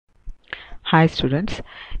Hi students,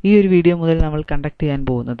 ഈ ഒരു video മുതൽ നമ്മൾ കണ്ടക്ട് ചെയ്യാൻ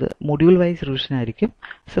പോകുന്നത് മൊഡ്യൂൾ വൈസ് റിവിഷൻ ആയിരിക്കും.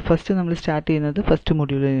 സോ ഫസ്റ്റ് നമ്മൾ സ്റ്റാർട്ട് ചെയ്യുന്നത് ഫസ്റ്റ്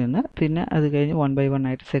മൊഡ്യൂളിൽ നിന്ന്, പിന്നെ അത് കഴിഞ്ഞ് 1 by 1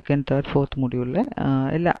 ആയിട്ട് സെക്കൻഡ്, തേർഡ്, ഫോർത്ത് മൊഡ്യൂളിലെ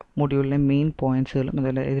എല്ലാ മൊഡ്യൂളിലെ മെയിൻ പോയിന്റ്സുകളും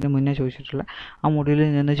അതുപോലെ ഇതിന് മുന്നേ ചോദിച്ചിട്ടുള്ള ആ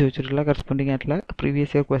മൊഡ്യൂളിൽ നിന്ന് ചോദിച്ചിട്ടുള്ള കറസ്പോണ്ടിങ് ആയിട്ടുള്ള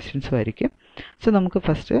പ്രീവിയസ് ഇയർ ക്വസ്റ്റ്യൻസും ആയിരിക്കും. സോ നമുക്ക്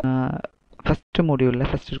ഫസ്റ്റ് മൊഡ്യൂളിലെ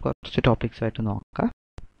ഫസ്റ്റ് കുറച്ച് ടോപ്പിക്സുമായിട്ട് നോക്കാം.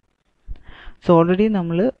 സോ ഓൾറെഡി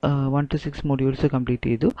നമ്മൾ 1 to 6 മൊഡ്യൂൾസ് കംപ്ലീറ്റ്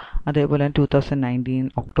ചെയ്തു. അതേപോലെ 2019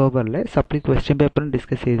 ഒക്ടോബറിലെ സപ്ലി ക്വസ്റ്റ്യൻ പേപ്പറും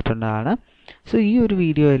ഡിസ്കസ് ചെയ്തിട്ടുള്ളതാണ്. സോ ഈ ഒരു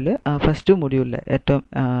വീഡിയോയിൽ ഫസ്റ്റ് മൊഡ്യൂളിലെ ഏറ്റവും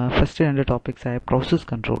ഫസ്റ്റ് 2 ടോപ്പിക്സ് ആയ പ്രോസസ്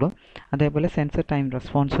കൺട്രോളും അതേപോലെ സെൻസർ ടൈം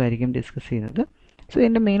റെസ്പോൺസും ആയിരിക്കും ഡിസ്കസ് ചെയ്യുന്നത്. സോ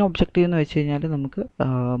ഇതിൻ്റെ മെയിൻ ഒബ്ജക്റ്റീവ് എന്ന് വെച്ച് കഴിഞ്ഞാൽ നമുക്ക്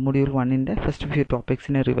മൊഡ്യൂൾ 1ൻ്റെ ഫസ്റ്റ് ഫ്യൂ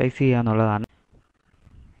ടോപ്പിക്സിനെ റിവൈസ് ചെയ്യുക എന്നുള്ളതാണ്.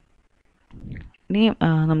 ഇനി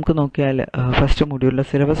നമുക്ക് നോക്കിയാൽ ഫസ്റ്റ് മൊഡ്യൂളിലെ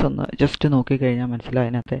സിലബസ് ഒന്ന് ജസ്റ്റ് നോക്കിക്കഴിഞ്ഞാൽ മനസ്സിലാവും.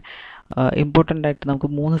 അതിനകത്തെ ഇമ്പോർട്ടൻ്റ് ആയിട്ട് നമുക്ക്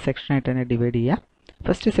 3 സെക്ഷനായിട്ട് തന്നെ ഡിവൈഡ് ചെയ്യാം.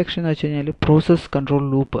 ഫസ്റ്റ് സെക്ഷൻ എന്ന് വെച്ച് കഴിഞ്ഞാൽ പ്രോസസ് കൺട്രോൾ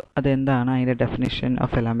ലൂപ്പ്, അതെന്താണ്, അതിൻ്റെ ഡെഫിനിഷൻ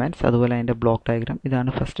ഓഫ് എലമെൻറ്റ്സ്, അതുപോലെ അതിൻ്റെ ബ്ലോക്ക് ഡയഗ്രാം,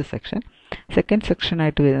 ഇതാണ് ഫസ്റ്റ് സെക്ഷൻ. സെക്കൻഡ്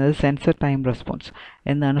സെക്ഷനായിട്ട് വരുന്നത് സെൻസർ ടൈം റെസ്പോൺസ്,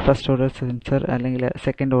 എന്താണ് ഫസ്റ്റ് ഓർഡർ സെൻസർ അല്ലെങ്കിൽ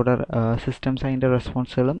സെക്കൻഡ് ഓർഡർ സിസ്റ്റംസ്, അതിൻ്റെ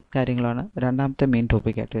റെസ്പോൺസുകളും കാര്യങ്ങളാണ് രണ്ടാമത്തെ മെയിൻ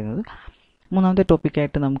ടോപ്പിക്കായിട്ട് വരുന്നത്. മൂന്നാമത്തെ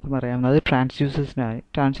ടോപ്പിക്കായിട്ട് നമുക്ക് പറയാവുന്നത്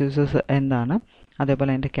ട്രാൻസ്ഡ്യൂസേഴ്സ് എന്താണ്, അതേപോലെ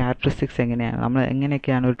അതിൻ്റെ ക്യാരക്ടറിസ്റ്റിക്സ് എങ്ങനെയാണ്, നമ്മൾ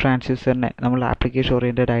എങ്ങനെയൊക്കെയാണ് ഒരു ട്രാൻസ്ഡ്യൂസറിനെ നമ്മൾ ആപ്ലിക്കേഷൻ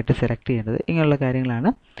ഓറിയൻറ്റഡ് ആയിട്ട് സെലക്ട് ചെയ്യുന്നത്, ഇങ്ങനെയുള്ള കാര്യങ്ങളാണ്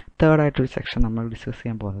തേർഡായിട്ടൊരു സെക്ഷൻ നമ്മൾ ഡിസ്കസ്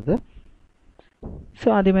ചെയ്യാൻ പോകുന്നത്. സോ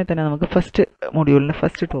ആദ്യമേ തന്നെ നമുക്ക് first മൊഡ്യൂളിൻ്റെ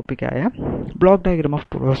first ടോപ്പിക്കായ block diagram of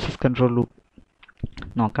process control loop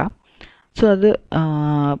നോക്കാം. സോ അത്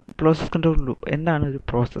പ്രോസസ് കൺട്രോൾ ലൂപ്പ് എന്താണ് ഒരു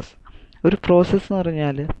പ്രോസസ്സ് എന്ന്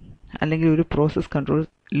പറഞ്ഞാൽ, അല്ലെങ്കിൽ ഒരു പ്രോസസ് കൺട്രോൾ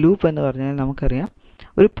ലൂപ്പ് എന്ന് പറഞ്ഞാൽ നമുക്കറിയാം,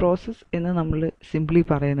 ഒരു പ്രോസസ്സ് എന്ന് നമ്മൾ സിംപ്ലി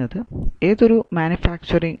പറയുന്നത് ഏതൊരു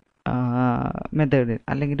മാനുഫാക്ചറിങ് മെത്തേഡിൽ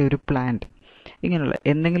അല്ലെങ്കിൽ ഒരു പ്ലാന്റ്, ഇങ്ങനെയുള്ള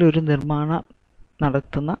എന്തെങ്കിലും ഒരു നിർമ്മാണം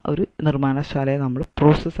നടത്തുന്ന ഒരു നിർമ്മാണശാലയെ നമ്മൾ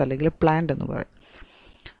പ്രോസസ്സ് അല്ലെങ്കിൽ പ്ലാന്റ് എന്ന് പറയും.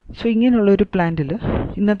 സോ ഇങ്ങനെയുള്ള ഒരു പ്ലാന്റിൽ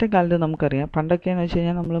ഇന്നത്തെ കാലത്ത് നമുക്കറിയാം, പണ്ടൊക്കെയെന്ന് വെച്ച്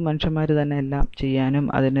കഴിഞ്ഞാൽ നമ്മൾ മനുഷ്യന്മാർ തന്നെ എല്ലാം ചെയ്യാനും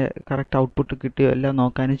അതിന് കറക്റ്റ് ഔട്ട്പുട്ട് കിട്ടിയോ എല്ലാം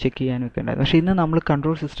നോക്കാനും ചെക്ക് ചെയ്യാനും ഒക്കെ ഉണ്ടായിരുന്നു. പക്ഷേ ഇന്ന് നമ്മൾ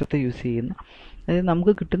കൺട്രോൾ സിസ്റ്റത്തെ യൂസ് ചെയ്യുന്നു. അതായത്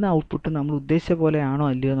നമുക്ക് കിട്ടുന്ന ഔട്ട്പുട്ട് നമ്മൾ ഉദ്ദേശിച്ച പോലെയാണോ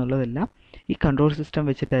അല്ലയോ എന്നുള്ളതെല്ലാം ഈ കൺട്രോൾ സിസ്റ്റം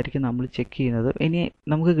വെച്ചിട്ടായിരിക്കും നമ്മൾ ചെക്ക് ചെയ്യുന്നത്. ഇനി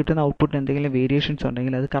നമുക്ക് കിട്ടുന്ന ഔട്ട്പുട്ട് എന്തെങ്കിലും വേരിയേഷൻസ്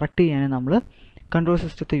ഉണ്ടെങ്കിൽ അത് കറക്റ്റ് ചെയ്യാനും നമ്മൾ കൺട്രോൾ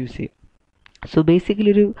സിസ്റ്റത്തെ യൂസ് ചെയ്യും. സോ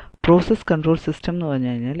ബേസിക്കലി ഒരു പ്രോസസ് കൺട്രോൾ സിസ്റ്റം എന്ന് പറഞ്ഞു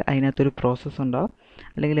കഴിഞ്ഞാൽ അതിനകത്തൊരു പ്രോസസ്സ് ഉണ്ടാവും,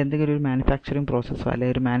 അല്ലെങ്കിൽ എന്തെങ്കിലും ഒരു മാനുഫാക്ചറിങ് പ്രോസസ്സോ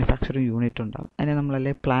അല്ലെങ്കിൽ ഒരു മാനുഫാക്ചറിങ് യൂണിറ്റ് ഉണ്ടാവും, അതിനെ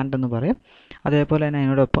നമ്മളല്ലേ പ്ലാന്റ് എന്ന് പറയും. അതേപോലെ തന്നെ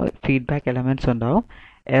അതിനോടൊപ്പം ഫീഡ്ബാക്ക് എലമെൻറ്റ്സ് ഉണ്ടാവും,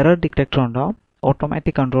 എറർ ഡിറ്റക്ടർ ഉണ്ടാവും,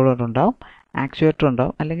 ഓട്ടോമാറ്റിക് കൺട്രോളർ ഉണ്ടാവും, ആക്ച്വേറ്റർ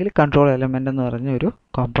ഉണ്ടാവും, അല്ലെങ്കിൽ കൺട്രോൾ എലമെൻ്റ് എന്ന് പറഞ്ഞ ഒരു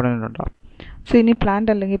കോമ്പണൻ്റ് ഉണ്ടാവും. സോ ഇനി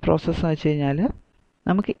പ്ലാന്റ് അല്ലെങ്കിൽ പ്രോസസ്സ് എന്ന് വെച്ച് കഴിഞ്ഞാൽ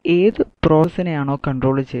നമുക്ക് ഏത് പ്രോസസ്സിനെയാണോ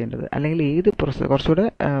കൺട്രോൾ ചെയ്യേണ്ടത്, അല്ലെങ്കിൽ ഏത് പ്രോസസ്സ്, കുറച്ചുകൂടെ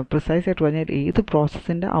പ്രിസൈസ് ആയിട്ട് പറഞ്ഞാൽ ഏത്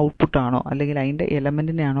പ്രോസസ്സിൻ്റെ ഔട്ട്പുട്ടാണോ അല്ലെങ്കിൽ അതിൻ്റെ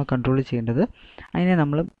എലമെൻറ്റിനെയാണോ കൺട്രോൾ ചെയ്യേണ്ടത്, അതിനെ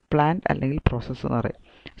നമ്മൾ പ്ലാന്റ് അല്ലെങ്കിൽ പ്രോസസ്സ് എന്ന് പറയും.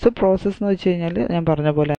 സോ പ്രോസസ്സ് എന്ന് വെച്ച് കഴിഞ്ഞാൽ ഞാൻ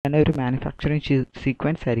പറഞ്ഞ പോലെ തന്നെ ഒരു മാനുഫാക്ചറിങ്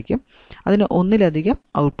സീക്വൻസ് ആയിരിക്കും. അതിന് ഒന്നിലധികം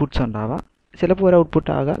ഔട്ട്പുട്ട്സ് ഉണ്ടാവാം, ചിലപ്പോൾ ഒരു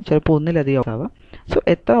ഔട്ട്പുട്ട് ആകാം, ചിലപ്പോൾ ഒന്നിലധികം ആവാം. സോ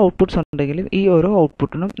എത്ര ഔട്ട്പുട്ട്സ് ഉണ്ടെങ്കിലും ഈ ഓരോ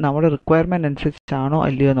ഔട്ട്പുട്ടിനും നമ്മുടെ റിക്വയർമെൻറ്റ് അനുസരിച്ചാണോ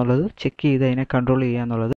അല്ലയോ എന്നുള്ളത് ചെക്ക് ചെയ്ത് അതിനെ കൺട്രോൾ ചെയ്യുക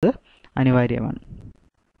എന്നുള്ളത് അനിവാര്യമാണ്.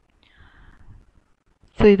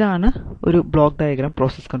 സോ ഇതാണ് ഒരു ബ്ലോക്ക് ഡയഗ്രാം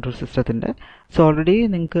പ്രോസസ് കൺട്രോൾ സിസ്റ്റത്തിൻ്റെ. സോ ഓൾറെഡി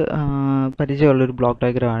നിങ്ങൾക്ക് പരിചയമുള്ളൊരു ബ്ലോക്ക്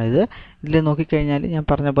ഡയഗ്രാം ആണിത്. ഇതിൽ നോക്കിക്കഴിഞ്ഞാൽ ഞാൻ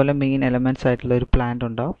പറഞ്ഞ പോലെ മെയിൻ എലമെൻറ്റ്സ് ആയിട്ടുള്ള ഒരു പ്ലാന്റ്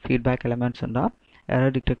ഉണ്ടാവും, ഫീഡ്ബാക്ക് എലമെൻറ്റ്സ് ഉണ്ടാവും,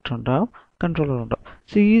 എറർ ഡിറ്റക്ടർ ഉണ്ടാവും, കൺട്രോളർ ഉണ്ടാവും.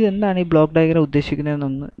 സോ ഇതെന്താണ് ഈ ബ്ലോക്ക് ഡയഗ്രാം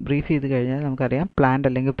ഉദ്ദേശിക്കുന്നതെന്നൊന്ന് ബ്രീഫ് ചെയ്ത് കഴിഞ്ഞാൽ നമുക്കറിയാം, പ്ലാന്റ്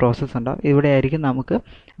അല്ലെങ്കിൽ പ്രോസസ്സ് ഉണ്ടാവും. ഇവിടെ ആയിരിക്കും നമുക്ക്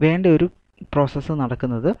വേണ്ട ഒരു പ്രോസസ്സ്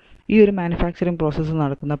നടക്കുന്നത്. ഈ ഒരു മാനുഫാക്ചറിങ് പ്രോസസ്സ്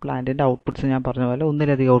നടക്കുന്ന പ്ലാന്റിൻ്റെ ഔട്ട്പുട്ട്സ് ഞാൻ പറഞ്ഞ പോലെ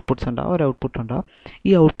ഒന്നിലധികം ഔട്ട്പുട്ട്സ് ഉണ്ടാവും, ഒരു ഔട്ട്പുട്ട് ഉണ്ടാവും.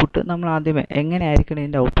 ഈ ഔട്ട്പുട്ട് നമ്മൾ ആദ്യമേ എങ്ങനെയായിരിക്കണം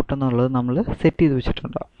ഇതിൻ്റെ ഔട്ട്പുട്ട് എന്നുള്ളത് നമ്മൾ സെറ്റ് ചെയ്ത്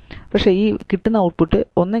വെച്ചിട്ടുണ്ടാവും. പക്ഷേ ഈ കിട്ടുന്ന ഔട്ട്പുട്ട്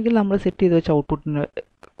ഒന്നെങ്കിൽ നമ്മൾ സെറ്റ് ചെയ്ത് വെച്ച ഔട്ട്പുട്ടിന്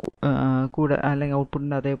കൂടെ അല്ലെങ്കിൽ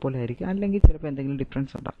ഔട്ട്പുട്ടിൻ്റെ അതേപോലെ ആയിരിക്കും, അല്ലെങ്കിൽ ചിലപ്പോൾ എന്തെങ്കിലും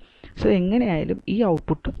ഡിഫറൻസ് ഉണ്ടാവും. സോ എങ്ങനെയായാലും ഈ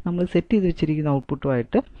ഔട്ട്പുട്ട് നമ്മൾ സെറ്റ് ചെയ്ത് വെച്ചിരിക്കുന്ന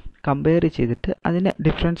ഔട്ട്പുട്ടുമായിട്ട് കമ്പയർ ചെയ്തിട്ട് അതിന്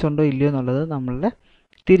ഡിഫറൻസ് ഉണ്ടോ ഇല്ലയോ എന്നുള്ളത് നമ്മളുടെ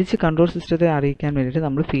തിരിച്ച് കൺട്രോൾ സിസ്റ്റത്തെ അറിയിക്കാൻ വേണ്ടിയിട്ട്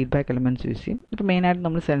നമ്മൾ ഫീഡ്ബാക്ക് എലമെൻറ്റ്സ് യൂസ് ചെയ്യും. ഇപ്പോൾ മെയിനായിട്ട്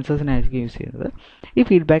നമ്മൾ സെൻസേഴ്സിനായിരിക്കും യൂസ് ചെയ്യുന്നത്. ഈ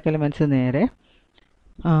ഫീഡ്ബാക്ക് എലമെൻറ്റ്സ് നേരെ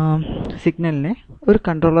സിഗ്നലിനെ ഒരു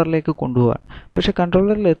കൺട്രോളറിലേക്ക് കൊണ്ടുപോകാൻ. പക്ഷേ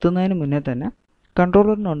കൺട്രോളറിൽ എത്തുന്നതിന് മുന്നേ തന്നെ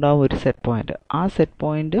കൺട്രോളറിനുണ്ടാവും ഒരു സെറ്റ് പോയിൻ്റ്. ആ സെറ്റ്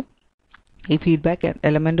പോയിൻ്റ് ഈ ഫീഡ്ബാക്ക്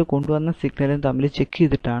എലമെൻറ്റ് കൊണ്ടുവന്ന സിഗ്നലും തമ്മിൽ ചെക്ക്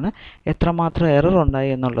ചെയ്തിട്ടാണ് എത്രമാത്രം എറർ ഉണ്ടായി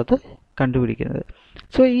എന്നുള്ളത് കണ്ടുപിടിക്കുന്നത്.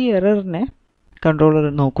 സോ ഈ എററിനെ കൺട്രോളർ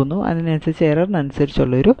നോക്കുന്നു, അതിനനുസരിച്ച്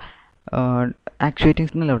എററിനനുസരിച്ചുള്ളൊരു ആക്ച്വേറ്റിംഗ്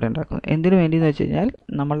സിഗ്നൽ അവിടെ ഉണ്ടാക്കുന്നു. എന്തിനു വേണ്ടിയെന്ന് വെച്ച് കഴിഞ്ഞാൽ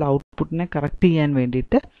നമ്മളുടെ ഔട്ട്പുട്ടിനെ കറക്റ്റ് ചെയ്യാൻ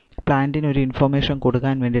വേണ്ടിയിട്ട് പ്ലാന്റിന് ഒരു ഇൻഫർമേഷൻ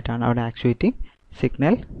കൊടുക്കാൻ വേണ്ടിയിട്ടാണ് അവിടെ ആക്ച്വേറ്റിംഗ്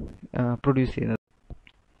സിഗ്നൽ പ്രൊഡ്യൂസ് ചെയ്യുന്നത്.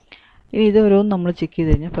 ഇനി ഇത് ഓരോന്നും നമ്മൾ ചെക്ക് ചെയ്ത്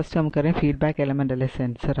കഴിഞ്ഞാൽ ഫസ്റ്റ് നമുക്കറിയാം ഫീഡ്ബാക്ക് എലമെൻ്റ് അല്ലെ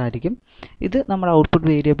സെൻസർ ആയിരിക്കും. ഇത് നമ്മുടെ ഔട്ട്പുട്ട്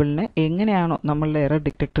വേരിയബിളിനെ എങ്ങനെയാണോ നമ്മളുടെ എറർ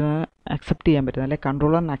ഡിറ്റക്ടറിന് അക്സെപ്റ്റ് ചെയ്യാൻ പറ്റുന്നത്, അല്ലെങ്കിൽ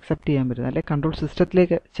കൺട്രോളറിന് അക്സെപ്റ്റ് ചെയ്യാൻ പറ്റുന്നത്, അല്ലെങ്കിൽ കൺട്രോൾ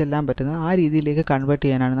സിസ്റ്റത്തിലേക്ക് ചെല്ലാൻ പറ്റുന്നത്, ആ രീതിയിലേക്ക് കൺവേർട്ട്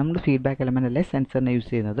ചെയ്യാനാണ് നമ്മൾ ഫീഡ്ബാക്ക് എലമെൻ്റ് അല്ലെ സെൻസറിനെ യൂസ്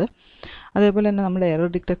ചെയ്യുന്നത്. അതേപോലെ തന്നെ നമ്മുടെ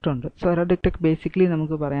എറർ ഡിറ്റക്ടർ ഉണ്ട്. സോ എറർ ഡിറ്റക്ടർ ബേസിക്കലി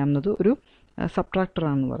നമുക്ക് പറയാവുന്നത് ഒരു സബ്ട്രാക്ടർ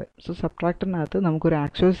ആണെന്ന് പറയും. സോ സബ്ട്രാക്ടറിനകത്ത് നമുക്കൊരു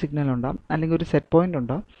ആക്ച്വൽ സിഗ്നൽ ഉണ്ടാകും, അല്ലെങ്കിൽ ഒരു സെറ്റ് പോയിന്റ്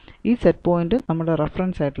ഉണ്ടാകും. ഈ സെറ്റ് പോയിന്റ് നമ്മുടെ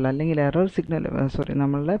റെഫറൻസ് ആയിട്ടുള്ള അല്ലെങ്കിൽ എറർ സിഗ്നൽ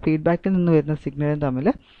നമ്മളുടെ ഫീഡ്ബാക്കിൽ നിന്ന് വരുന്ന സിഗ്നലും തമ്മിൽ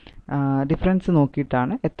ഡിഫറൻസ്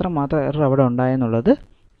നോക്കിയിട്ടാണ് എത്രമാത്രം എറർ അവിടെ ഉണ്ടായെന്നുള്ളത്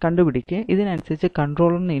കണ്ടുപിടിക്കുക. ഇതിനനുസരിച്ച്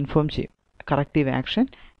കൺട്രോളറിനെ ഇൻഫോം ചെയ്യും കറക്റ്റീവ് ആക്ഷൻ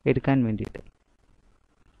എടുക്കാൻ വേണ്ടിയിട്ട്.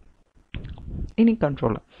 ഇനി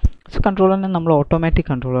കൺട്രോളർ. സോ കൺട്രോളറിനെ നമ്മൾ ഓട്ടോമാറ്റിക്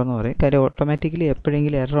കൺട്രോളർ എന്ന് പറയും. കാര്യം ഓട്ടോമാറ്റിക്കലി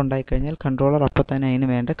എപ്പോഴെങ്കിലും എറർ ഉണ്ടായിക്കഴിഞ്ഞാൽ കൺട്രോളർ അപ്പോൾ തന്നെ അതിന്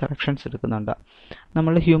വേണ്ട കറക്ഷൻസ് എടുക്കുന്നുണ്ട്.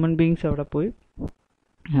 നമ്മൾ ഹ്യൂമൻ ബീങ്സ് അവിടെ പോയി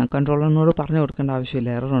കൺട്രോളറിനോട് പറഞ്ഞു കൊടുക്കേണ്ട ആവശ്യമില്ല,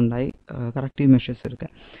 എറർ ഉണ്ടായി കറക്റ്റീവ് മെഷേഴ്സ്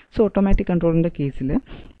എടുക്കാൻ. സോ ഓട്ടോമാറ്റിക് കൺട്രോളറിൻ്റെ കേസിൽ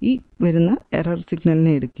ഈ വരുന്ന എറർ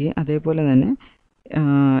സിഗ്നലിനെ എടുക്കുകയും അതേപോലെ തന്നെ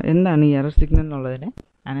എന്താണ് ഈ എറർ സിഗ്നൽ എന്നുള്ളതിനെ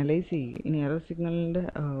അനലൈസ് ചെയ്യുക. ഇനി എറർ സിഗ്നലിൻ്റെ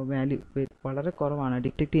വാല്യൂ വളരെ കുറവാണ്,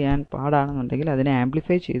 ഡിറ്റക്റ്റ് ചെയ്യാൻ പാടാണെന്നുണ്ടെങ്കിൽ അതിനെ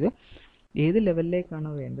ആംപ്ലിഫൈ ചെയ്ത് ഏത്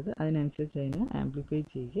ലെവലിലേക്കാണോ വേണ്ടത് അതിനനുസരിച്ച് അതിനെ ആംപ്ലിഫൈ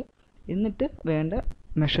ചെയ്യുക, എന്നിട്ട് വേണ്ട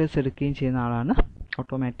മെഷേഴ്സ് എടുക്കുകയും ചെയ്യുന്ന ആളാണ്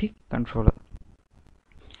ഓട്ടോമാറ്റിക് കൺട്രോളർ.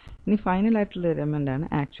 ഇനി ഫൈനലായിട്ടുള്ള എലമെൻ്റാണ്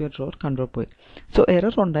actuator or control point. So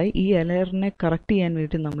error ഉണ്ടായി ഈ എററിനെ കറക്റ്റ് ചെയ്യാൻ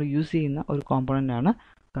വേണ്ടി നമ്മൾ യൂസ് ചെയ്യുന്ന ഒരു കോമ്പണൻ്റ് ആണ്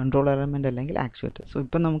കൺട്രോൾ എലമെൻ്റ് അല്ലെങ്കിൽ ആക്ച്വേറ്റർ. സോ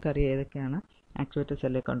ഇപ്പം നമുക്കറിയാം ഏതൊക്കെയാണ് ആക്ച്വേറ്റേഴ്സ്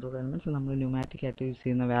അല്ലെങ്കിൽ കൺട്രോൾ എലമെൻറ്റ്സ്. നമ്മൾ ന്യൂമാറ്റിക് ആയിട്ട് യൂസ്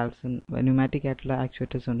ചെയ്യുന്ന ന്യൂമാറ്റിക് ആയിട്ടുള്ള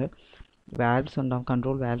ആക്ച്വേറ്റേഴ്സ് ഉണ്ട്, വാൽവ്സ് ഉണ്ടാവും,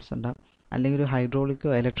 കൺട്രോൾ വാൽവ്സ് ഉണ്ടാവും, അല്ലെങ്കിൽ ഒരു ഹൈഡ്രോളിക്കോ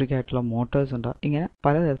ഇലക്ട്രിക്കോ ആയിട്ടുള്ള മോട്ടോഴ്സ് ഉണ്ടാവും. ഇങ്ങനെ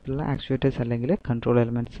പലതരത്തിലുള്ള ആക്ച്വേറ്റേഴ്സ് അല്ലെങ്കിൽ കൺട്രോൾ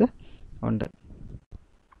എലമെൻറ്റ്സ് ഉണ്ട്.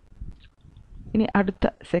 ഇനി അടുത്ത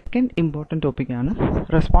സെക്കൻഡ് ഇമ്പോർട്ടൻറ്റ് ടോപ്പിക്കാണ്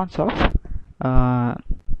response of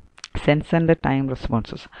സെൻസറിൻ്റെ time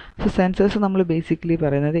responses. So sensors നമ്മൾ ബേസിക്കലി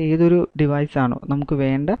പറയുന്നത് ഏതൊരു ഡിവൈസാണോ നമുക്ക്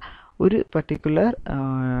വേണ്ട ഒരു പർട്ടിക്കുലർ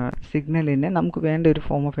സിഗ്നലിനെ നമുക്ക് വേണ്ട ഒരു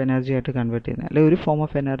ഫോം ഓഫ് എനർജി ആയിട്ട് കൺവേർട്ട് ചെയ്യുന്നത്, അല്ലെങ്കിൽ ഒരു ഫോം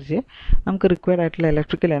ഓഫ് എനർജിയെ നമുക്ക് റിക്വയർഡ് ആയിട്ടുള്ള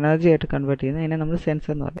ഇലക്ട്രിക്കൽ എനർജി ആയിട്ട് കൺവേർട്ട് ചെയ്യുന്നത്, അതിനെ നമ്മൾ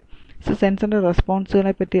സെൻസർ എന്ന് പറയും. സോ സെൻസറിൻ്റെ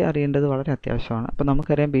റെസ്പോൺസുകളെ പറ്റി അറിയേണ്ടത് വളരെ അത്യാവശ്യമാണ്. അപ്പോൾ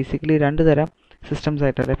നമുക്കറിയാം ബേസിക്കലി രണ്ട് തരം സിസ്റ്റംസ്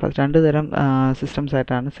ആയിട്ടല്ലേ, രണ്ട് തരം സിസ്റ്റംസ്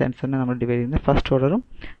ആയിട്ടാണ് സെൻസറിനെ നമ്മൾ ഡിവൈഡ് ചെയ്യുന്നത്, ഫസ്റ്റ് ഓർഡറും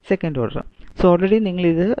സെക്കൻഡ് ഓർഡറും. സോ ഓൾറെഡി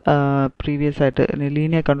നിങ്ങളിത് പ്രീവിയസ് ആയിട്ട്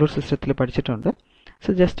ലീനിയർ കൺട്രോൾ സിസ്റ്റത്തിൽ പഠിച്ചിട്ടുണ്ട്. സോ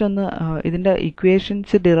ജസ്റ്റ് ഒന്ന് ഇതിൻ്റെ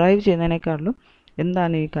ഇക്വേഷൻസ് ഡിറൈവ് ചെയ്യുന്നതിനേക്കാളും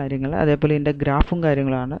എന്താണ് ഈ കാര്യങ്ങൾ, അതേപോലെ ഇതിൻ്റെ ഗ്രാഫും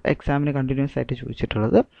കാര്യങ്ങളാണ് എക്സാമിന് കണ്ടിന്യൂസ് ആയിട്ട്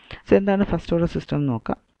ചോദിച്ചിട്ടുള്ളത്. സോ എന്താണ് ഫസ്റ്റ് ഓർഡർ സിസ്റ്റം എന്ന്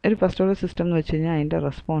നോക്കാം. ഒരു ഫസ്റ്റ് ഓർഡർ സിസ്റ്റം എന്ന് വെച്ച് കഴിഞ്ഞാൽ അതിൻ്റെ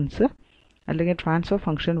റെസ്പോൺസ് അല്ലെങ്കിൽ ട്രാൻസ്ഫർ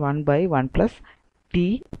ഫംഗ്ഷൻ 1/1 +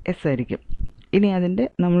 TS ആയിരിക്കും. ഇനി അതിൻ്റെ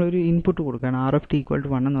നമ്മളൊരു ഇൻപുട്ട് കൊടുക്കുകയാണ്, RFT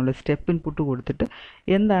 = 1 എന്നുള്ള സ്റ്റെപ്പ് ഇൻപുട്ട് കൊടുത്തിട്ട്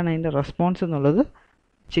എന്താണ് അതിൻ്റെ റെസ്പോൺസ് എന്നുള്ളത്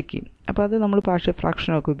ചെക്ക് ചെയ്യും. അപ്പോൾ അത് നമ്മൾ പാർഷ്യൽ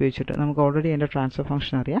ഫ്രാക്ഷനൊക്കെ ഉപയോഗിച്ചിട്ട് നമുക്ക് ഓൾറെഡി അതിൻ്റെ ട്രാൻസ്ഫർ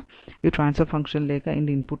ഫംഗ്ഷൻ അറിയാം. ഈ ട്രാൻസ്ഫർ ഫംഗ്ഷനിലേക്ക്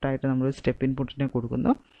അതിൻ്റെ ഇൻപുട്ടായിട്ട് നമ്മൾ സ്റ്റെപ്പ് ഇൻപുട്ടിനെ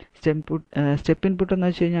കൊടുക്കുന്നു. സ്റ്റെപ്പ് ഇൻപുട്ട് എന്ന്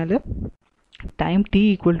വെച്ച് കഴിഞ്ഞാൽ ടൈം t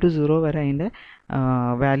 = 0 വരെ അതിൻ്റെ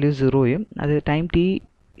വാല്യൂ 0യും, അത് ടൈം t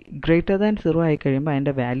 > 0 ആയി കഴിയുമ്പോൾ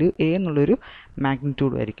അതിൻ്റെ വാല്യൂ a എന്നുള്ളൊരു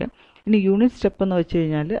മാഗ്നിറ്റ്യൂഡും ആയിരിക്കും. ഇനി യൂണിറ്റ് സ്റ്റെപ്പ് എന്ന് വെച്ച്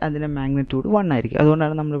കഴിഞ്ഞാൽ അതിൻ്റെ മാഗ്നിറ്റ്യൂഡ് 1 ആയിരിക്കും.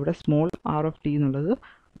 അതുകൊണ്ടാണ് നമ്മളിവിടെ സ്മോൾ RFT എന്നുള്ളത്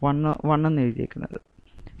 1 എന്ന് എഴുതിയേക്കുന്നത്.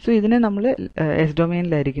 സോ ഇതിനെ നമ്മൾ എസ്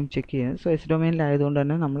ഡൊമെയിനിലായിരിക്കും ചെക്ക് ചെയ്യുന്നത്. സോ എസ് ഡൊമെയിനിലായതുകൊണ്ട്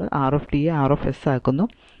തന്നെ നമ്മൾ RFTയെ RFS ആക്കുന്നു.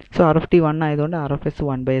 സോ RFT 1 ആയതുകൊണ്ട് RFS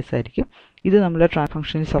 1/s ആയിരിക്കും. ഇത് നമ്മൾ ട്രാൻസ്ഫർ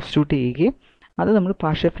ഫംഗ്ഷനിൽ സബ്സ്റ്റിറ്റ്യൂട്ട് ചെയ്യുകയും അത് നമ്മൾ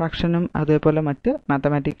പാർഷ്യൽ ഫ്രാക്ഷനും അതേപോലെ മറ്റ്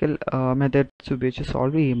മാത്തമാറ്റിക്കൽ മെത്തേഡ്സ് ഉപയോഗിച്ച്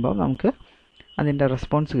സോൾവ് ചെയ്യുമ്പോൾ നമുക്ക് അതിൻ്റെ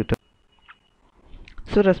റെസ്പോൺസ് കിട്ടും.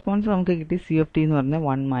 സോ റെസ്പോൺസ് നമുക്ക് കിട്ടി CT എന്ന് പറഞ്ഞാൽ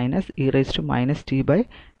 1 - e⁻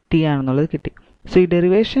 t/t ആണെന്നുള്ളത് കിട്ടി. സോ ഈ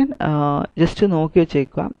ഡെറിവേഷൻ ജസ്റ്റ് നോക്കി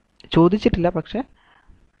വെച്ചേക്കുക, ചോദിച്ചിട്ടില്ല, പക്ഷേ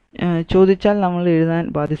ചോദിച്ചാൽ നമ്മൾ എഴുതാൻ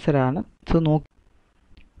ബാധ്യസ്ഥരാണ്. സോ നോക്കി.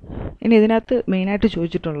 ഇനി ഇതിനകത്ത് മെയിനായിട്ട്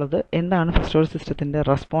ചോദിച്ചിട്ടുള്ളത് എന്താണ് ഫസ്റ്റ് ഓർഡർ സിസ്റ്റത്തിൻ്റെ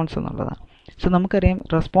റെസ്പോൺസ് എന്നുള്ളതാണ്. സോ നമുക്കറിയാം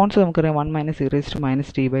റെസ്പോൺസ് 1 -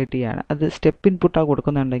 e⁻t/t ആണ്. അത് സ്റ്റെപ്പ് ഇൻപുട്ടാണ്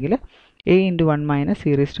കൊടുക്കുന്നുണ്ടെങ്കിൽ a × 1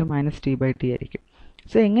 - e⁻t/t ആയിരിക്കും.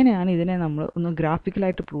 സോ എങ്ങനെയാണ് ഇതിനെ നമ്മൾ ഒന്ന്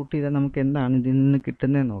ഗ്രാഫിക്കലായിട്ട് പ്ലോട്ട് ചെയ്താൽ നമുക്ക് എന്താണ് ഇതിൽ നിന്ന്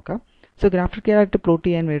കിട്ടുന്നതെന്ന് നോക്കാം. സോ ഗ്രാഫിക്കലായിട്ട് പ്ലോട്ട്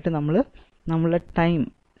ചെയ്യാൻ വേണ്ടിയിട്ട് നമ്മളെ time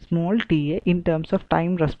small ടിയെ in terms of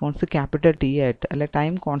time response capital T ആയിട്ട്, അല്ലെ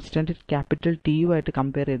ടൈം കോൺസ്റ്റൻറ്റ് ക്യാപിറ്റൽ ടിയുമായിട്ട്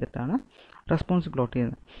കമ്പയർ ചെയ്തിട്ടാണ് റെസ്പോൺസ് പ്ലോട്ട്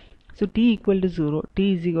ചെയ്യുന്നത്. So t = 0, t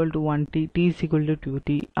 = 1t, t = 2t,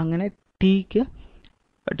 അങ്ങനെ ടിക്ക്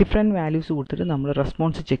ഡിഫറെൻറ്റ് വാല്യൂസ് കൊടുത്തിട്ട് നമ്മൾ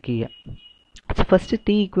റെസ്പോൺസ് ചെക്ക് ചെയ്യുക. സോ ഫസ്റ്റ്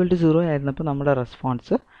t = 0 ആയിരുന്നപ്പോൾ നമ്മുടെ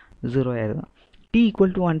റെസ്പോൺസ് 0 ആയിരുന്നു. t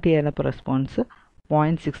 = 1t ആയിരുന്നപ്പോൾ റെസ്പോൺസ്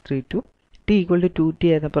 0.632, t = 2t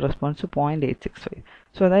ആയിരുന്നപ്പോൾ റെസ്പോൺസ് 0.865.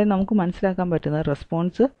 സോ അതായത് നമുക്ക് മനസ്സിലാക്കാൻ പറ്റുന്ന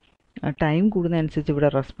റെസ്പോൺസ് ടൈം കൂടുന്നതനുസരിച്ച് ഇവിടെ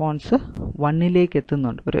റെസ്പോൺസ് 1ലേക്ക്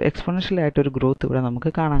എത്തുന്നുണ്ട്. ഒരു എക്സ്പോണൻഷ്യൽ ആയിട്ടൊരു ഗ്രോത്ത് ഇവിടെ നമുക്ക്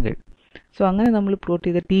കാണാൻ കഴിയും. സോ അങ്ങനെ നമ്മൾ പ്ലോട്ട്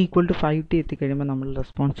ചെയ്ത് t = 5t എത്തിക്കഴിയുമ്പോൾ നമ്മൾ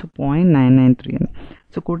റെസ്പോൺസ് 0.993 ആണ്.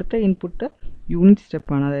 സോ കൊടുത്ത ഇൻപുട്ട് യൂണിറ്റ്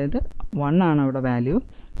സ്റ്റെപ്പാണ്, അതായത് 1 ആണ് അവിടെ വാല്യൂ.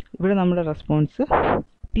 ഇവിടെ നമ്മുടെ response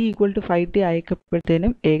t equal to 5t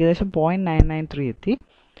ആയപ്പോഴത്തേനും ഏകദേശം 0.993 എത്തി.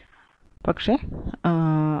 പക്ഷേ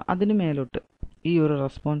അതിന് മേലോട്ട് ഈ ഒരു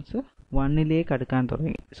റെസ്പോൺസ് 1ലേക്ക് അടുക്കാൻ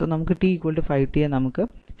തുടങ്ങി. സോ നമുക്ക് t ഈക്വൽ ടു 5t നമുക്ക്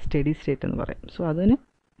സ്റ്റഡി സ്റ്റേറ്റ് എന്ന് പറയും. സോ അതിന്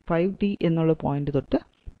 5t എന്നുള്ള പോയിന്റ് തൊട്ട്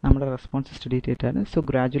നമ്മുടെ റെസ്പോൺസ് സ്റ്റഡി സ്റ്റേറ്റ് ആണ്. സോ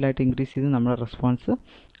ഗ്രാജുവലായിട്ട് ഇൻക്രീസ് ചെയ്ത് നമ്മുടെ റെസ്പോൺസ്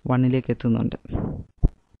 1ലേക്ക് എത്തുന്നുണ്ട്.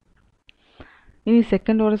 ഇനി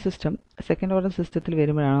സെക്കൻഡ് ഓർഡർ സിസ്റ്റത്തിൽ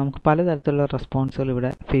വരുമ്പോഴാണ് നമുക്ക് പലതരത്തിലുള്ള റെസ്പോൺസുകൾ ഇവിടെ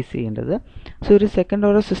ഫേസ് ചെയ്യേണ്ടത്. സോ ഒരു സെക്കൻഡ്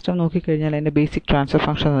ഓർഡർ സിസ്റ്റം നോക്കിക്കഴിഞ്ഞാൽ അതിൻ്റെ ബേസിക് ട്രാൻസ്ഫർ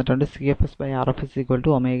ഫംഗ്ഷൻ തന്നിട്ടുണ്ട്. CFS/RFS equal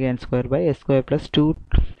to ωn² plus 2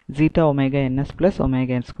 zeta ωns plus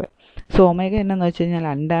ωn². So ωn എന്ന് വെച്ച് കഴിഞ്ഞാൽ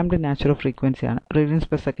undamped natural ഫ്രീക്വൻസിയാണ്, radians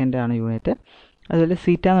per second ആണ് യൂണിറ്റ്. അതുപോലെ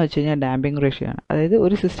സീറ്റ എന്ന് വെച്ച് കഴിഞ്ഞാൽ ഡാമ്പിംഗ് റേഷ്യോ ആണ്, അതായത്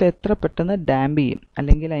ഒരു സിസ്റ്റം എത്ര പെട്ടെന്ന് ഡാമ്പ് ചെയ്യും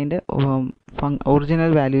അല്ലെങ്കിൽ അതിൻ്റെ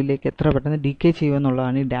ഒറിജിനൽ വാല്യൂയിലേക്ക് എത്ര പെട്ടെന്ന് ഡീക്കേ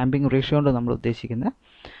ചെയ്യുമെന്നുള്ളതാണ് ഈ ഡാമ്പിംഗ് റേഷ്യോ കൊണ്ട് നമ്മൾ ഉദ്ദേശിക്കുന്നത്.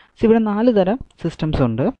 സോ ഇവിടെ 4 തരം സിസ്റ്റംസ്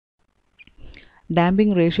ഉണ്ട്.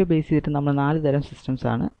 ഡാമ്പിംഗ് റേഷ്യോ ബേസ് ചെയ്തിട്ട് നമ്മൾ 4 തരം സിസ്റ്റംസ്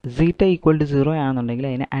ആണ്. സീറ്റ ഈക്വൽ ടു 0 ആണെന്നുണ്ടെങ്കിൽ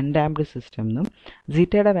അതിനെ അൺഡാംപ്ഡ് സിസ്റ്റം എന്നും,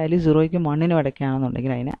 സീറ്റയുടെ വാല്യൂ 0ക്കും 1നും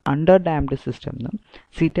ഇടയ്ക്കാണെന്നുണ്ടെങ്കിൽ അതിനെ അണ്ടർ ഡാംപ്ഡ് സിസ്റ്റം എന്നും,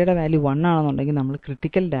 സീറ്റയുടെ വാല്യൂ 1 ആണെന്നുണ്ടെങ്കിൽ നമ്മൾ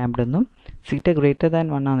ക്രിട്ടിക്കൽ ഡാംപ്ഡ് എന്നും, സീറ്റ ഗ്രേറ്റർ ദാൻ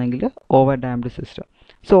 1 ആണെങ്കിൽ over damped system.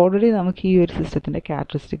 So already നമുക്ക് ഈ ഒരു സിസ്റ്റത്തിൻ്റെ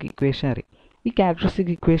ക്യാരക്ടറിസ്റ്റിക് ഇക്വേഷൻ അറിയാം. ഈ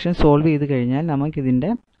ക്യാരക്ടറിസ്റ്റിക് ഇക്വേഷൻ സോൾവ് ചെയ്ത് കഴിഞ്ഞാൽ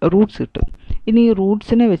നമുക്കിതിൻ്റെ റൂട്ട്സ് കിട്ടും. ഇനി ഈ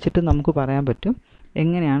റൂട്ട്സിനെ വെച്ചിട്ട് നമുക്ക് പറയാൻ പറ്റും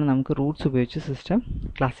എങ്ങനെയാണ് നമുക്ക് റൂട്ട്സ് ഉപയോഗിച്ച് സിസ്റ്റം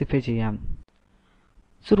ക്ലാസിഫൈ ചെയ്യാം.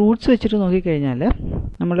 സോ റൂട്ട്സ് വെച്ചിട്ട് നോക്കിക്കഴിഞ്ഞാൽ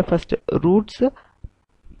നമ്മൾ ഫസ്റ്റ് റൂട്ട്സ്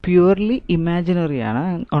പ്യുവർലി ഇമാജിനറി ആണ്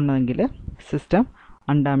ഉണ്ടെങ്കിൽ സിസ്റ്റം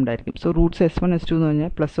അൺഡാംപ്ഡ് ആയിരിക്കും. സോ റൂട്ട്സ് S1 S2 എന്ന്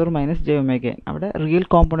പറഞ്ഞാൽ പ്ലസ് ഓർ മൈനസ് jωn, അവിടെ റിയൽ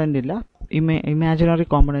കോമ്പണൻ്റ് ഇല്ല, ഇമാജിനറി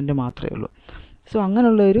കോമ്പണൻ്റ് മാത്രമേ ഉള്ളൂ. സോ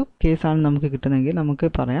അങ്ങനെയുള്ള ഒരു കേസാണ് നമുക്ക് കിട്ടുന്നതെങ്കിൽ നമുക്ക്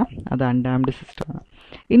പറയാം അത് അൺഡാംപ്ഡ് സിസ്റ്റമാണ്.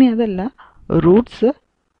 ഇനി അതല്ല, റൂട്ട്സ്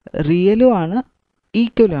റിയലും ആണ്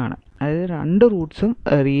ഈക്വലും ആണ്, അതായത് 2 റൂട്ട്സും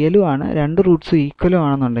റിയലും ആണ്, 2 റൂട്ട്സും ഈക്വലും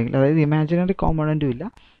ആണെന്നുണ്ടെങ്കിൽ, അതായത് ഇമാജിനറി കോമ്പണൻറ്റും ഇല്ല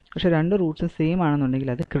പക്ഷേ 2 റൂട്ട്സും സെയിം ആണെന്നുണ്ടെങ്കിൽ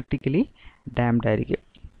അത് ക്രിട്ടിക്കലി ഡാംപ്ഡ് ആയിരിക്കും.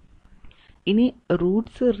 ഇനി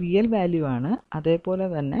റൂട്ട്സ് റിയൽ വാല്യൂ ആണ്, അതേപോലെ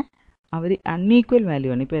തന്നെ അവർ അൺഈക്വൽ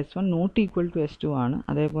വാല്യൂ ആണ്. ഇപ്പോൾ S1 not equal to S2 ആണ്,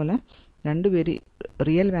 അതേപോലെ 2 പേര്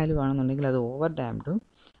റിയൽ വാല്യൂ ആണെന്നുണ്ടെങ്കിൽ അത് ഓവർ ഡാംപ്ഡും.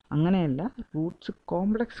 അങ്ങനെയല്ല, റൂട്ട്സ്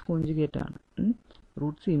കോംപ്ലക്സ് കോഞ്ചുഗേറ്റ് ആണ്,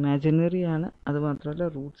 റൂട്ട്സ് ഇമാജിനറി ആണ്, അതുമാത്രമല്ല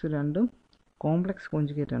റൂട്ട്സ് രണ്ടും കോംപ്ലക്സ്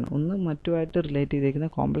കോഞ്ചുഗേറ്റ് ആണ്, ഒന്ന് മറ്റുമായിട്ട് റിലേറ്റ് ചെയ്തേക്കുന്ന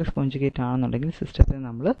കോംപ്ലക്സ് കോഞ്ചുഗേറ്റ് ആണെന്നുണ്ടെങ്കിൽ സിസ്റ്റത്തെ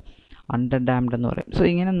നമ്മൾ അണ്ടർ ഡാംപ്ഡ് എന്ന് പറയും. സോ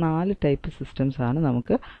ഇങ്ങനെ 4 ടൈപ്പ് സിസ്റ്റംസ് ആണ്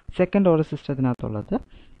നമുക്ക് സെക്കൻഡ് ഓർഡർ സിസ്റ്റത്തിനകത്തുള്ളത്.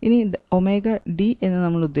 ഇനി ωd എന്ന്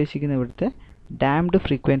നമ്മൾ ഉദ്ദേശിക്കുന്ന ഇവിടുത്തെ ഡാംപ്ഡ്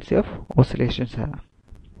ഫ്രീക്വൻസി ഓഫ് ഓസിലേഷൻസ് ആണ്.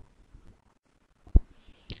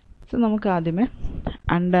 സോ നമുക്ക് ആദ്യമേ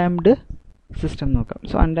അൺഡാംപ്ഡ് സിസ്റ്റം നോക്കാം.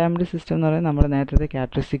 സോ അൺഡാംപ്ഡ് സിസ്റ്റം എന്ന് പറയുന്നത് നമ്മുടെ നേരത്തെ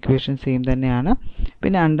ക്യാരക്ടറിസ്റ്റിക് ഇക്വേഷൻ സെയിം തന്നെയാണ്.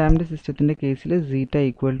 പിന്നെ അൺഡാംപ്ഡ് സിസ്റ്റത്തിൻ്റെ കേസിൽ സീറ്റ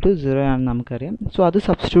ഈക്വൽ ടു 0 ആണെന്ന് നമുക്കറിയാം. സോ അത്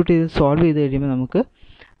സബ്സ്റ്റിറ്റ്യൂട്ട് ചെയ്ത് സോൾവ് ചെയ്ത് കഴിയുമ്പോൾ നമുക്ക്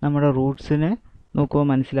നമ്മുടെ റൂട്ട്സിനെ നോക്കുമ്പോൾ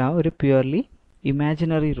മനസ്സിലാവും ഒരു പ്യുവർലി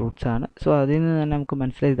ഇമാജിനറി റൂട്ട്സ് ആണ്. സോ അതിൽ നിന്ന് തന്നെ നമുക്ക്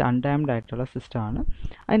മനസ്സിലായി ഇത് അൺഡാംപ്ഡ് ആയിട്ടുള്ള സിസ്റ്റമാണ്.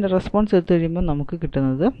 അതിൻ്റെ റെസ്പോൺസ് എടുത്തു കഴിയുമ്പോൾ നമുക്ക്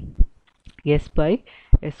കിട്ടുന്നത്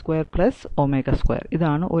S/S² പ്ലസ് ω².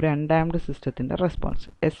 ഇതാണ് ഒരു അൺഡാംപ്ഡ് സിസ്റ്റത്തിൻ്റെ റെസ്പോൺസ്,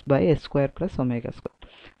 S/S² പ്ലസ് ω².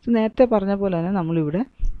 സോ നേരത്തെ പറഞ്ഞ പോലെ തന്നെ നമ്മളിവിടെ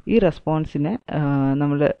ഈ റെസ്പോൺസിനെ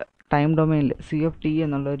നമ്മൾ ടൈം ഡൊമൈനിൽ CFT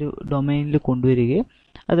എന്നുള്ളൊരു ഡൊമൈനിൽ കൊണ്ടുവരികയും,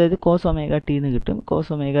 അതായത് cos ωt എന്ന് കിട്ടും. cos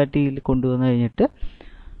ωtയിൽ കൊണ്ടുവന്നു കഴിഞ്ഞിട്ട്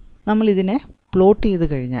നമ്മളിതിനെ പ്ലോട്ട് ചെയ്ത്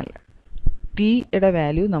കഴിഞ്ഞാൽ ടിയുടെ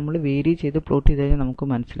വാല്യൂ നമ്മൾ വേരി ചെയ്ത് പ്ലോട്ട് ചെയ്ത് കഴിഞ്ഞാൽ നമുക്ക്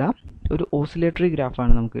മനസ്സിലാവും ഒരു ഓസിലേറ്ററി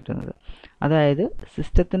ഗ്രാഫാണ് നമുക്ക് കിട്ടുന്നത്. അതായത്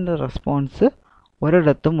സിസ്റ്റത്തിൻ്റെ റെസ്പോൺസ്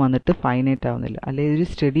ഒരിടത്തും വന്നിട്ട് ഫൈനൈറ്റ് ആവുന്നില്ല, അല്ലെങ്കിൽ ഒരു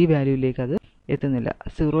സ്റ്റഡി വാല്യൂയിലേക്ക് അത് എത്തുന്നില്ല.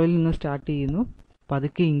 0യിൽ നിന്ന് സ്റ്റാർട്ട് ചെയ്യുന്നു,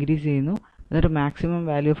 പതുക്കെ ഇൻക്രീസ് ചെയ്യുന്നു, എന്നിട്ട് മാക്സിമം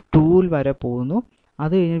വാല്യൂ ഓഫ് 2 വരെ പോകുന്നു.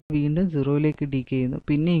 അത് കഴിഞ്ഞ് വീണ്ടും 0യിലേക്ക് ഡീക്കേ ചെയ്യുന്നു,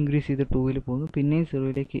 പിന്നെ ഇൻക്രീസ് ചെയ്ത് 2ൽ പോകുന്നു, പിന്നെയും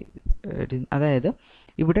 0യിലേക്ക്. അതായത്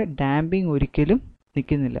ഇവിടെ ഡാമ്പിങ് ഒരിക്കലും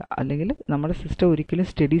നിൽക്കുന്നില്ല, അല്ലെങ്കിൽ നമ്മുടെ സിസ്റ്റം ഒരിക്കലും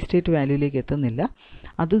സ്റ്റഡി സ്റ്റേറ്റ് വാല്യൂയിലേക്ക് എത്തുന്നില്ല.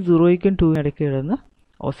 അത് 0ക്കും 2നും ഇടയ്ക്ക് കിടന്ന്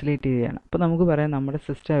ഓസിലേറ്റ് ചെയ്യുകയാണ്. അപ്പോൾ നമുക്ക് പറയാം നമ്മുടെ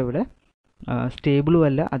സിസ്റ്റം ഇവിടെ സ്റ്റേബിളും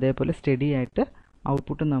അല്ല, അതേപോലെ സ്റ്റഡി ആയിട്ട്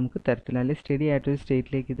ഔട്ട്പുട്ടും നമുക്ക് തരത്തില്ല, അല്ലെങ്കിൽ സ്റ്റഡി ആയിട്ടൊരു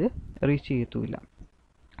സ്റ്റേറ്റിലേക്ക് ഇത് റീച്ച് ചെയ്യത്തുമില്ല.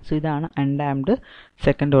 സോ ഇതാണ് അൺഡാംപ്ഡ്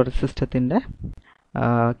സെക്കൻഡ് ഓർഡർ സിസ്റ്റത്തിൻ്റെ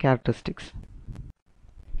ക്യാരക്ടറിസ്റ്റിക്സ്.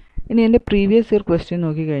 ഇനി എൻ്റെ പ്രീവിയസ് ഇയർ ക്വസ്റ്റ്യൻ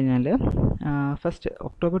നോക്കിക്കഴിഞ്ഞാൽ ഫസ്റ്റ്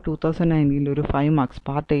ഒക്ടോബർ 2019 ഒരു 5 മാർക്സ്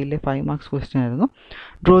പാർട്ട് എയിലെ 5 മാർക്സ് ക്വസ്റ്റ്യൻ ആയിരുന്നു.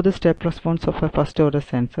 Draw the step response of A first order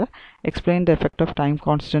sensor, explain the effect of time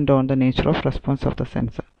constant on the nature of response of the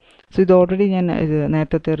sensor. So ഇത് already ഞാൻ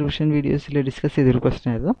നേരത്തെ revision വീഡിയോസിൽ discuss ചെയ്തൊരു question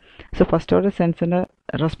ആയിരുന്നു. So first order സെൻസറിൻ്റെ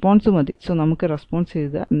response മതി. So നമുക്ക് response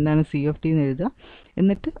എഴുതുക, എന്താണ് CFT എന്ന് എഴുതുക,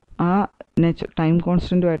 എന്നിട്ട് ആ നേച്ചർ ടൈം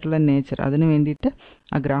കോൺസ്റ്റൻറ്റുമായിട്ടുള്ള നേച്ചർ അതിന് വേണ്ടിയിട്ട്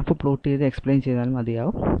ആ ഗ്രാഫ് പ്ലോട്ട് ചെയ്ത് എക്സ്പ്ലെയിൻ ചെയ്താൽ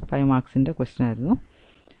മതിയാവും. 5 മാർക്സിൻ്റെ ക്വസ്റ്റ്യൻ ആയിരുന്നു.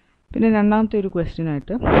 പിന്നെ രണ്ടാമത്തെ ഒരു ക്വസ്റ്റ്യൻ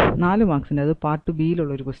ആയിട്ട് 4 മാർക്സിൻ്റെ അത് പാർട്ട്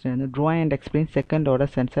ബിയിലുള്ളൊരു ക്വസ്റ്റ്യൻ ആയിരുന്നു. Draw and explain second order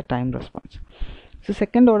sensor time response. So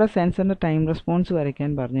second order സെൻസറിൻ്റെ time response വരയ്ക്കാൻ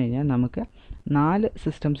പറഞ്ഞു കഴിഞ്ഞാൽ നമുക്ക് 4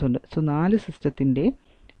 സിസ്റ്റംസ് ഉണ്ട്. സോ 4 സിസ്റ്റത്തിൻ്റെ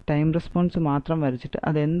ടൈം റെസ്പോൺസ് മാത്രം വരച്ചിട്ട്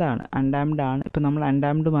അതെന്താണ് അൺഡാംഡ് ആണ്. ഇപ്പോൾ നമ്മൾ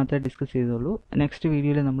അൺഡാംഡ് മാത്രമേ ഡിസ്കസ് ചെയ്തുള്ളൂ. നെക്സ്റ്റ്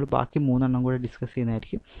വീഡിയോയിൽ നമ്മൾ ബാക്കി 3 എണ്ണം കൂടെ ഡിസ്കസ്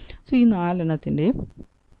ചെയ്യുന്നതായിരിക്കും. സോ ഈ 4 എണ്ണത്തിൻ്റെയും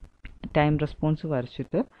ടൈം റെസ്പോൺസ്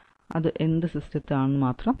വരച്ചിട്ട് അത് എന്ത് സിസ്റ്റത്താണെന്ന്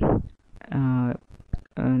മാത്രം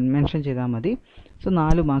മെൻഷൻ ചെയ്താൽ മതി. സോ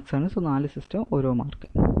 4 മാർക്സാണ്. സോ 4 സിസ്റ്റം ഓരോ മാർക്ക്.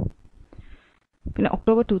 പിന്നെ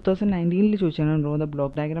ഒക്ടോബർ 2019 ചോദിച്ചാണ് draw the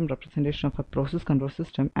block diagram representation of A process control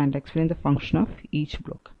system and explain the function of each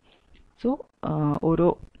block. So ഓരോ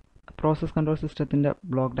പ്രോസസ് കൺട്രോൾ സിസ്റ്റത്തിൻ്റെ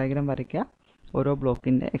ബ്ലോക്ക് ഡയഗ്രാം വരയ്ക്കുക, ഓരോ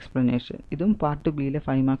ബ്ലോക്കിൻ്റെ എക്സ്പ്ലനേഷൻ. ഇതും പാർട്ട് ബിയിലെ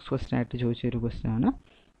 5 മാർക്സ് ക്വസ്റ്റ്യൻ ആയിട്ട് ചോദിച്ചൊരു ക്വസ്റ്റ്യൻ ആണ്.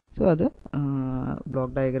 സോ അത്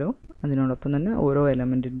ബ്ലോക്ക് ഡയഗ്രാമും അതിനോടൊപ്പം തന്നെ ഓരോ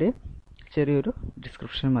എലമെൻറ്റിൻ്റെ ചെറിയൊരു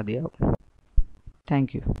ഡിസ്ക്രിപ്ഷൻ മതിയാവും.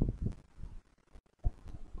 Thank you.